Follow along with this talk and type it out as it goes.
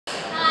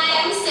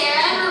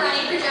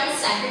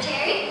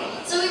secretary.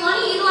 So we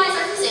want to utilize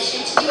our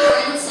position to do more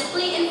than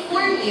simply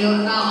inform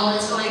you about all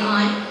that's going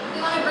on.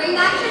 We want to bring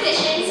back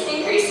traditions,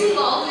 increase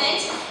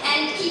involvement,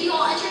 and keep you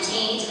all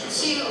entertained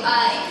to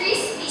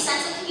increase the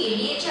sense of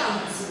community at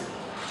Jones.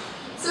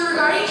 So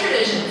regarding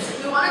traditions,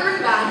 we want to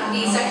bring back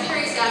the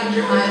Secretary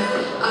Scavenger Hunt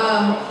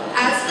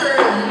as per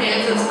the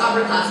demands of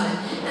upperclassmen.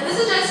 And this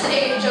is just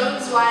a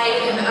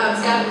Jones-wide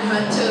scavenger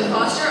hunt to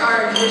foster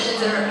our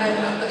traditions and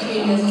our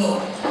community as a whole.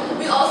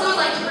 We also would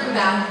like to bring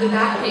back the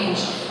back page.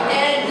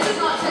 And this is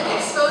not to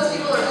expose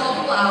people or call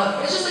people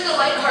out. It's just like a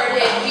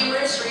lighthearted,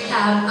 humorous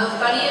recap of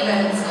funny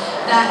events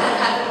that have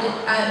happened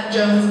at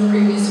Jones in the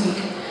previous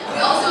week.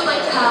 We also would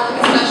like to have like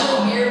a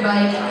special beer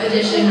bike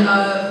edition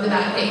of the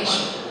back page.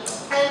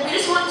 And we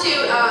just want to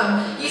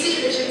use these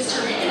traditions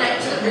to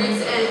reconnect to the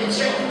roots and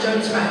strengthen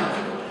Jones' pride.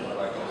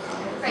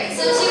 Right,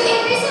 so to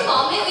increase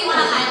involvement, we want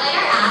to highlight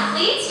our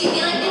athletes. We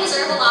feel like they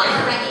deserve a lot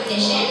more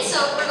recognition, so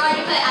we're going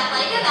to put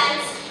athletic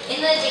events in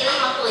the daily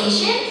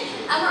compilation.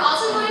 We're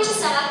also going to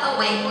set up a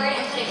whiteboard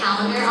and put a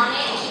calendar on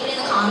it and keep it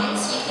in the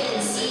comments so you can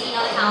see,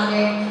 the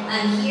calendar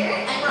here.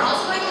 And we're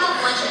also going to have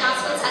lunch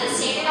announcements at a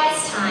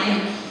standardized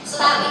time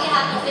so that we can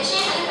have an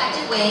efficient and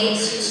effective way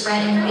to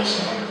spread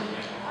information.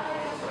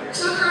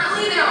 So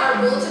currently there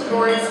are bulletin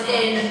boards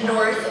in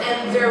North,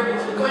 and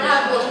they're going to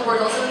have bulletin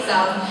boards also in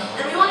South.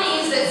 And we want to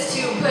use this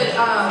to put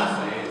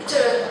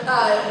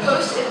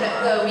post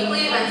the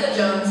weekly events at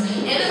Jones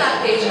and the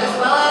back page, as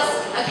well as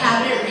a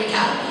cabinet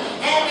recap.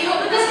 And we hope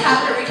that this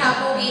cabinet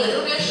recap will be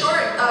a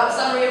short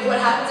summary of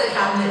what happens at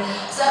cabinet,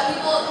 so that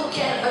people who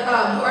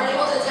aren't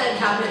able to attend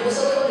cabinet will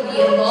still be able to be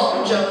involved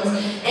in Jones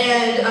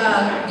and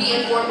be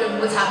informed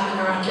of what's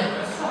happening around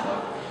campus.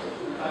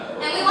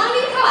 And we want to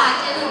be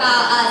proactive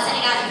about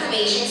sending out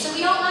information, so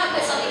we don't want to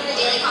put something in the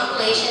daily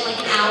compilation like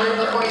an hour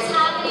before it's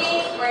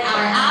happening or an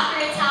hour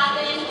after it's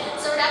happened.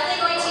 So we're definitely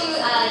going to do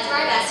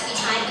our best to be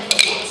time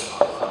efficient.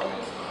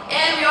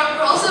 And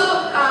we're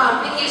also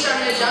thinking of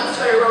starting a Jones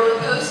Twitter where we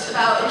post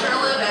about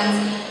internal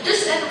events.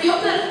 And we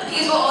hope that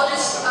these will all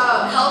just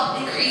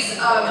help increase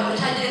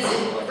attendance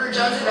for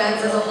Jones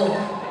events as a whole.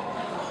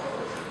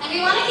 And we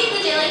want to keep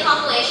the daily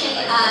compilation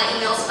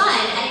emails fun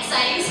and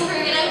exciting, so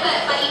we're going to put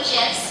funny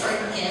GIFs, or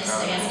GIFs,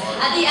 I guess,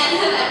 at the end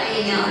of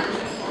every email.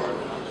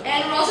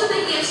 And we're also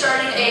thinking of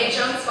starting a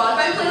Jones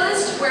Spotify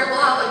playlist where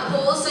we'll have like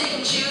polls so you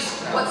can choose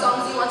what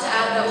songs you want to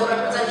add that will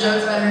represent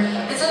Jones better,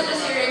 instead of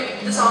just hearing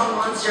the song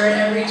Monster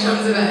at every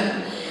Jones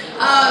event.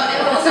 And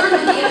we're also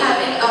thinking of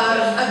having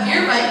a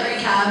beer bike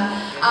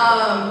recap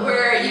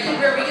where we can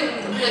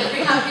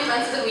recap the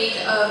events of the week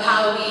of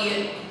how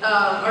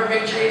our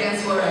victory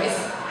against War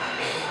Rice.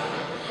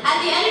 At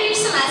the end of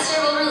each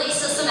semester, we'll release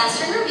a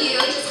semester in review,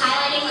 just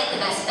highlighting like the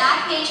best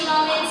back page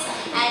moments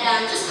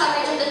and just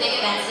coverage of the big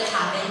events that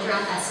happened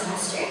throughout that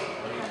semester.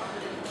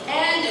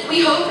 And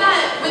we hope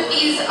that with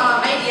these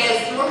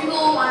ideas, more people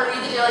will want to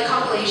read the daily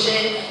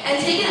compilation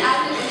and take an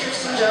active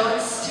interest in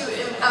Jones to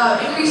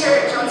increase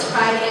our Jones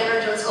pride and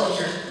our Jones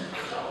culture.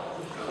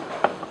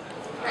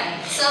 Right,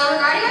 so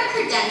regarding our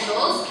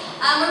credentials,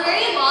 we're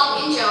very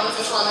involved in Jones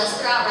as well as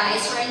throughout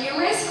Rice. We're in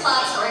numerous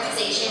clubs and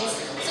organizations,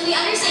 so we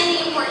understand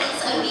the importance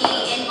of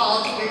being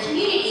involved in your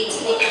community to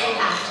make an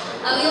impact.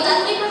 We will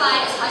definitely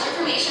provide as much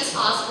information as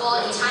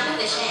possible, be time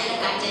efficient and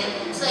effective,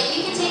 so that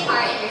you can take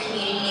part in your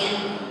community and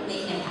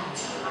make an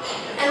impact.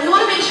 And we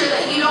want to make sure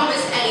that you don't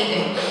miss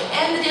anything.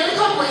 And the daily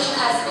compilation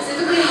has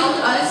specifically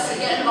helped us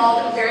get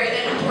involved in very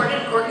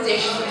important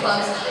organizations and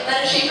clubs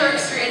that have shaped our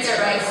experience at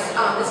Rice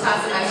this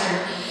past semester.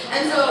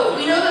 And so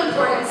we know the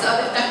importance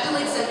of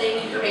effectively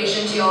disseminating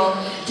information to y'all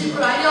to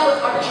provide y'all with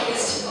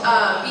opportunities to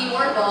be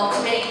more involved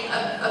to make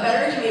a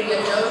better community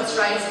of Jones,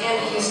 Rice, and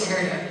the Houston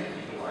area.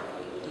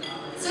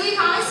 So we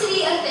promise to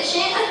be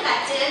efficient,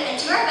 effective,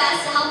 and do our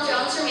best to help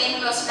Jones remain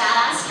the most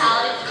badass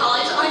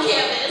college on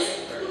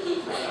campus.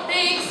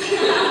 Thanks!